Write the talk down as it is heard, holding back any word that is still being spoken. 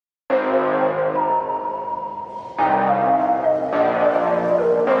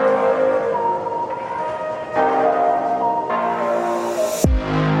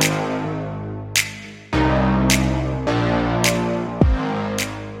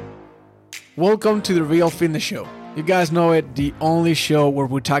Welcome to the Real Fitness Show. You guys know it, the only show where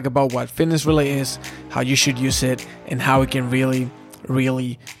we talk about what fitness really is, how you should use it, and how it can really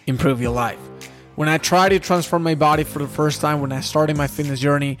improve your life. When I tried to transform my body for the first time, when I started my fitness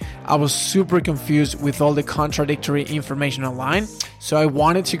journey, I was super confused with all the contradictory information online. So I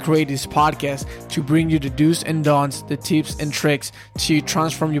wanted to create this podcast to bring you the do's and don'ts, the tips and tricks to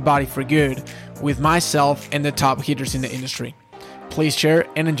transform your body for good with myself and the top hitters in the industry. Please share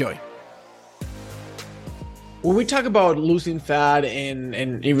and enjoy. When we talk about losing fat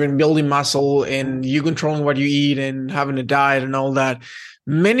and even building muscle and you controlling what you eat and having a diet and all that,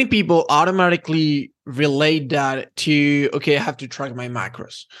 many people automatically relate that to, okay, I have to track my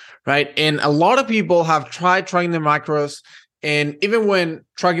macros, right? And a lot of people have tried tracking their macros. And even when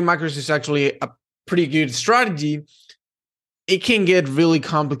tracking macros is actually a pretty good strategy, it can get really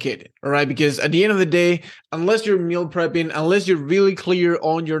complicated, all right? Because at the end of the day, unless you're meal prepping, unless you're really clear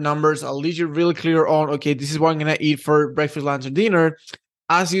on your numbers, at least you're really clear on, okay, this is what I'm going to eat for breakfast, lunch, and dinner.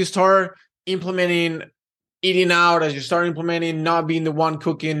 As you start implementing eating out, as you start implementing not being the one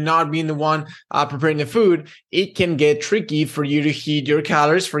cooking, not being the one preparing the food, it can get tricky for you to hit your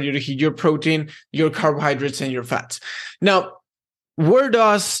calories, for you to hit your protein, your carbohydrates, and your fats. Now, where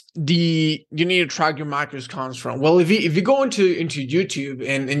does you need to track your macros comes from? Well, if you go into YouTube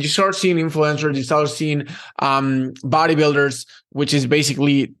and you start seeing influencers, you start seeing bodybuilders, which is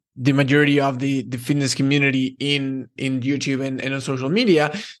basically the majority of the fitness community in YouTube and on social media,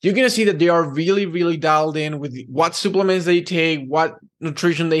 you're going to see that they are really dialed in with what supplements they take, what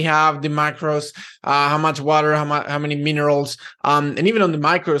nutrition they have, the macros, how much water, how many minerals, and even on the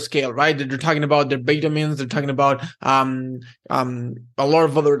micro scale, right? They're talking about their vitamins, they're talking about a lot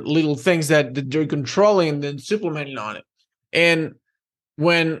of other little things that they're controlling and then supplementing on it. And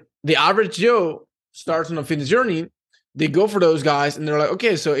when the average Joe starts on a fitness journey, they go for those guys and they're like,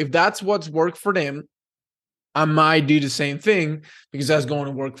 okay, so if that's what's worked for them, I might do the same thing because that's going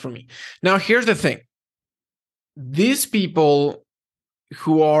to work for me. Now, here's the thing. These people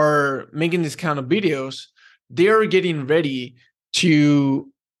who are making this kind of videos, they are getting ready to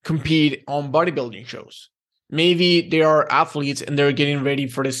compete on bodybuilding shows. Maybe they are athletes and they're getting ready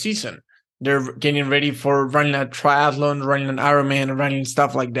for the season. They're getting ready for running a triathlon, running an Ironman, running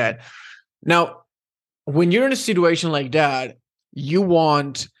stuff like that. Now, when you're in a situation like that, you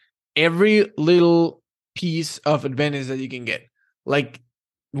want every little piece of advantage that you can get. Like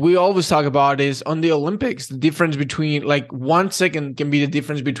we always talk about is on the Olympics, the difference between like 1 second can be the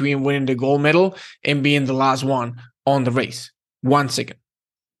difference between winning the gold medal and being the last one on the race. 1 second.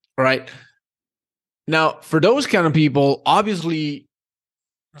 All right. Now, for those kind of people, obviously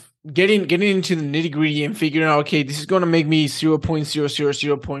getting into the nitty-gritty and figuring out, okay, this is going to make me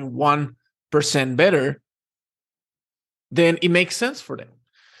 0.000.1% better, then it makes sense for them.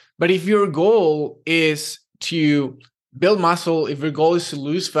 But if your goal is to build muscle, if your goal is to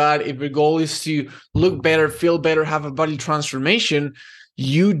lose fat, if your goal is to look better, feel better, have a body transformation,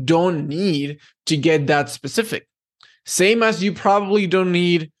 you don't need to get that specific. Same as you probably don't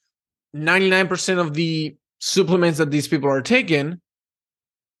need 99% of the supplements that these people are taking.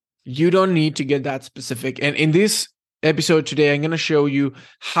 You don't need to get that specific. And in this episode today, I'm going to show you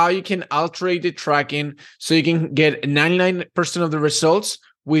how you can alterate the tracking so you can get 99% of the results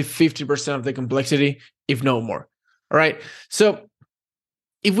with 50% of the complexity, if no more. All right. So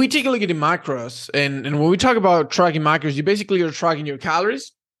if we take a look at the macros, and when we talk about tracking macros, you basically are tracking your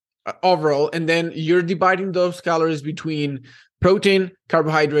calories overall, and then you're dividing those calories between protein,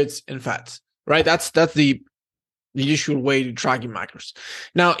 carbohydrates, and fats, right? That's the usual way to track your macros.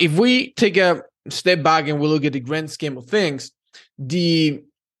 Now, if we take a step back and we look at the grand scheme of things, the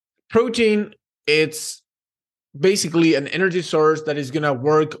protein, it's basically an energy source that is going to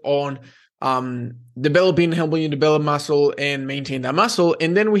work on helping you develop muscle and maintain that muscle.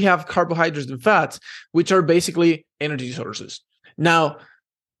 And then we have carbohydrates and fats, which are basically energy sources. Now,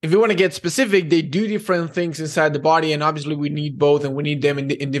 if you want to get specific, they do different things inside the body, and obviously we need both, and we need them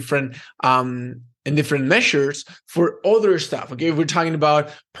in different measures for other stuff. Okay, if we're talking about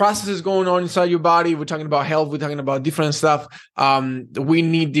processes going on inside your body, we're talking about health, we're talking about different stuff. We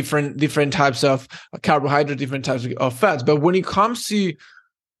need different types of carbohydrates, different types of fats. But when it comes to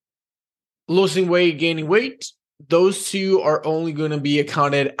losing weight, gaining weight, those two are only going to be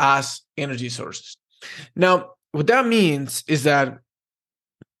accounted as energy sources. Now, what that means is that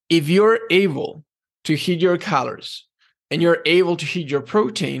if you're able to hit your calories and you're able to hit your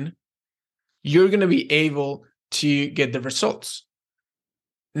protein, you're going to be able to get the results.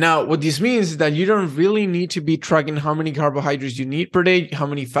 Now, what this means is that you don't really need to be tracking how many carbohydrates you need per day, how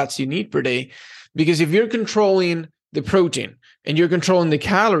many fats you need per day, because if you're controlling the protein and you're controlling the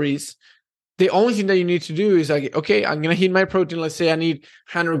calories, the only thing that you need to do is like, okay, I'm going to hit my protein. Let's say I need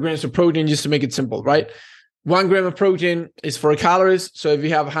 100 grams of protein just to make it simple, right? 1 gram of protein is 4 calories. So if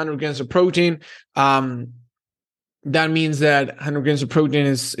you have 100 grams of protein, that means that 100 grams of protein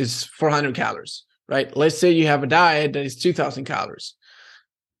is 400 calories, right? Let's say you have a diet that is 2,000 calories.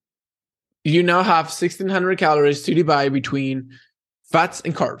 You now have 1,600 calories to divide between fats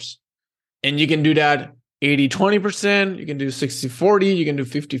and carbs. And you can do that 80-20%, you can do 60-40, you can do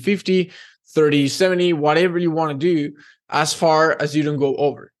 50-50, 30-70, whatever you want to do, as far as you don't go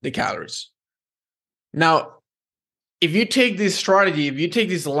over the calories. Now, if you take this strategy, if you take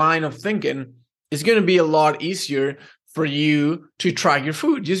this line of thinking, it's going to be a lot easier for you to track your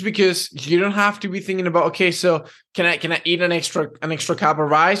food, just because you don't have to be thinking about, okay, so can I eat an extra cup of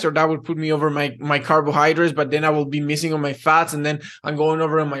rice, or that would put me over my carbohydrates, but then I will be missing on my fats, and then I'm going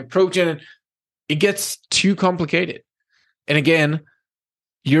over on my protein, and it gets too complicated. And again,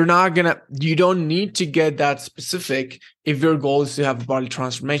 you don't need to get that specific if your goal is to have a body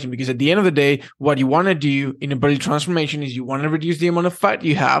transformation, because at the end of the day, what you want to do in a body transformation is you want to reduce the amount of fat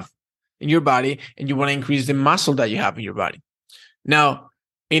you have in your body, and you want to increase the muscle that you have in your body. Now,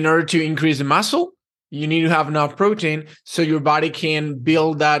 in order to increase the muscle, you need to have enough protein so your body can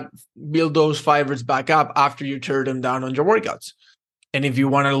build those fibers back up after you tear them down on your workouts. And if you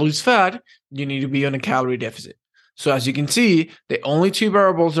want to lose fat, you need to be on a calorie deficit. So as you can see, the only two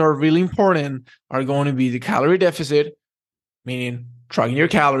variables that are really important are going to be the calorie deficit, meaning tracking your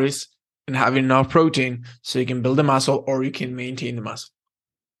calories and having enough protein so you can build the muscle or you can maintain the muscle.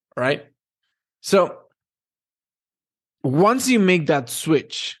 All right? So once you make that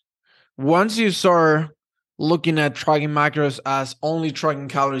switch, once you start looking at tracking macros as only tracking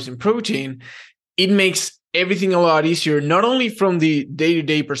calories and protein, it makes everything a lot easier, not only from the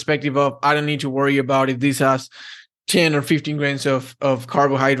day-to-day perspective of I don't need to worry about if this has 10 or 15 grams of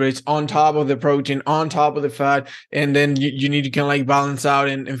carbohydrates on top of the protein, on top of the fat, and then you need to kind of like balance out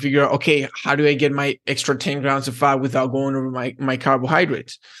and figure out, okay, how do I get my extra 10 grams of fat without going over my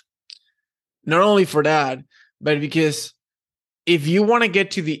carbohydrates? Not only for that, but because if you want to get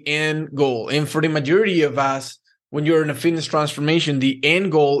to the end goal, and for the majority of us, when you're in a fitness transformation, the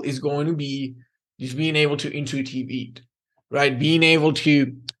end goal is going to be just being able to intuitively eat, right? Being able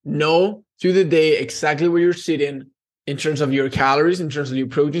to know through the day exactly where you're sitting in terms of your calories, in terms of your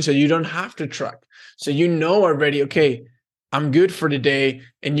protein, so you don't have to track. So you know already, okay, I'm good for the day,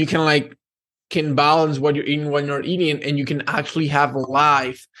 and you can balance what you're eating, what you're not eating, and you can actually have a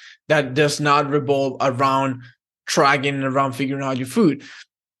life that does not revolve around tracking and around figuring out your food.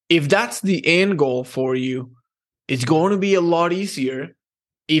 If that's the end goal for you, it's going to be a lot easier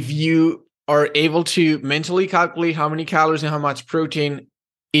if you are able to mentally calculate how many calories and how much protein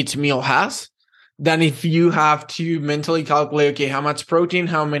each meal has, than if you have to mentally calculate, okay, how much protein,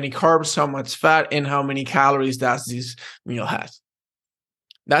 how many carbs, how much fat, and how many calories does this meal has.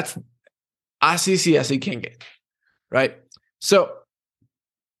 That's as easy as it can get, right? So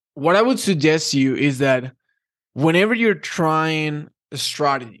what I would suggest to you is that whenever you're trying a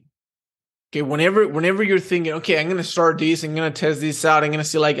strategy, okay, whenever you're thinking, okay, I'm going to start this, I'm going to test this out, I'm going to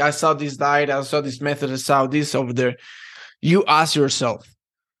see, like, I saw this diet, I saw this method, I saw this over there, you ask yourself,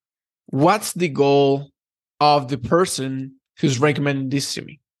 what's the goal of the person who's recommending this to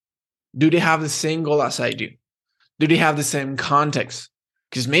me? Do they have the same goal as I do? Do they have the same context?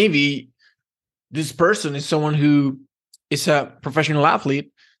 Because maybe this person is someone who is a professional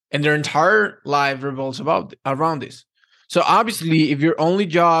athlete and their entire life revolves around this. So obviously, if your only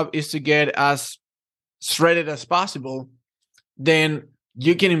job is to get as shredded as possible, then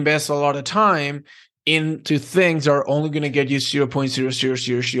you can invest a lot of time into things that are only going to get you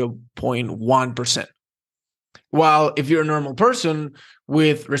 0.00001%. While if you're a normal person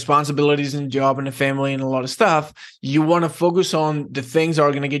with responsibilities and job and a family and a lot of stuff, you want to focus on the things that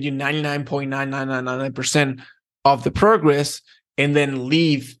are going to get you 99.9999% of the progress, and then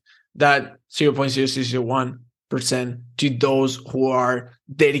leave that 0.0001% to those who are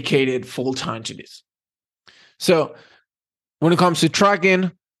dedicated full time to this. So when it comes to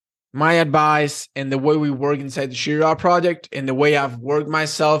tracking, my advice and the way we work inside the Shira project and the way I've worked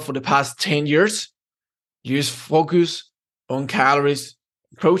myself for the past 10 years, you just focus on calories,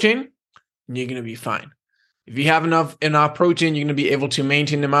 protein, and you're going to be fine. If you have enough protein, you're going to be able to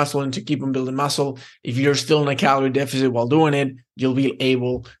maintain the muscle and to keep on building muscle. If you're still in a calorie deficit while doing it, you'll be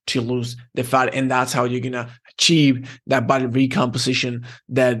able to lose the fat. And that's how you're going to achieve that body recomposition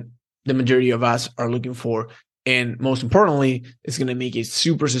that the majority of us are looking for. And most importantly, it's going to make it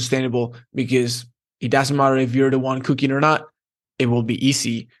super sustainable, because it doesn't matter if you're the one cooking or not, it will be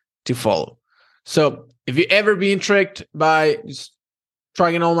easy to follow. So if you're ever being tricked by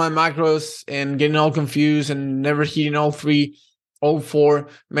tracking all my macros and getting all confused and never hitting all four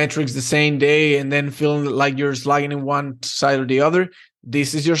metrics the same day, and then feeling like you're slacking in one side or the other,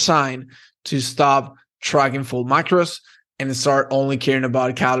 this is your sign to stop tracking full macros and start only caring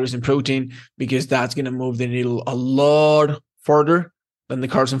about calories and protein, because that's going to move the needle a lot further than the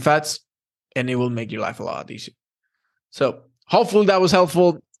carbs and fats, and it will make your life a lot easier. So hopefully that was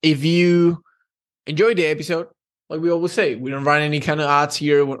helpful. If you enjoyed the episode, like we always say, we don't run any kind of ads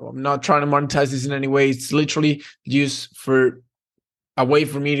here. I'm not trying to monetize this in any way. It's literally just for a way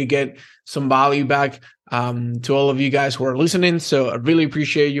for me to get some value back to all of you guys who are listening. So I really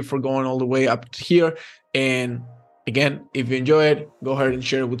appreciate you for going all the way up to here. And again, if you enjoy it, go ahead and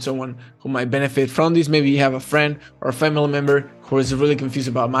share it with someone who might benefit from this. Maybe you have a friend or a family member who is really confused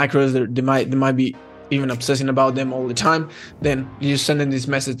about macros. They might be even obsessing about them all the time. Then you just send them this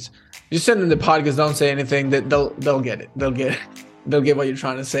message. You send them the podcast. Don't say anything. That they'll get it. They'll get what you're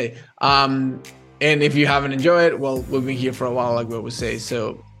trying to say. And if you haven't enjoyed it, well, we've been here for a while, like we always say.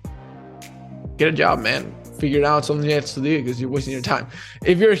 So get a job, man. Figure out something else to do, because you're wasting your time.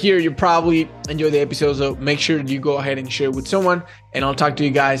 If you're here, you probably enjoy the episode. So make sure you go ahead and share it with someone. And I'll talk to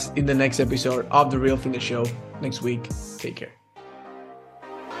you guys in the next episode of The Real Fitness Show next week. Take care.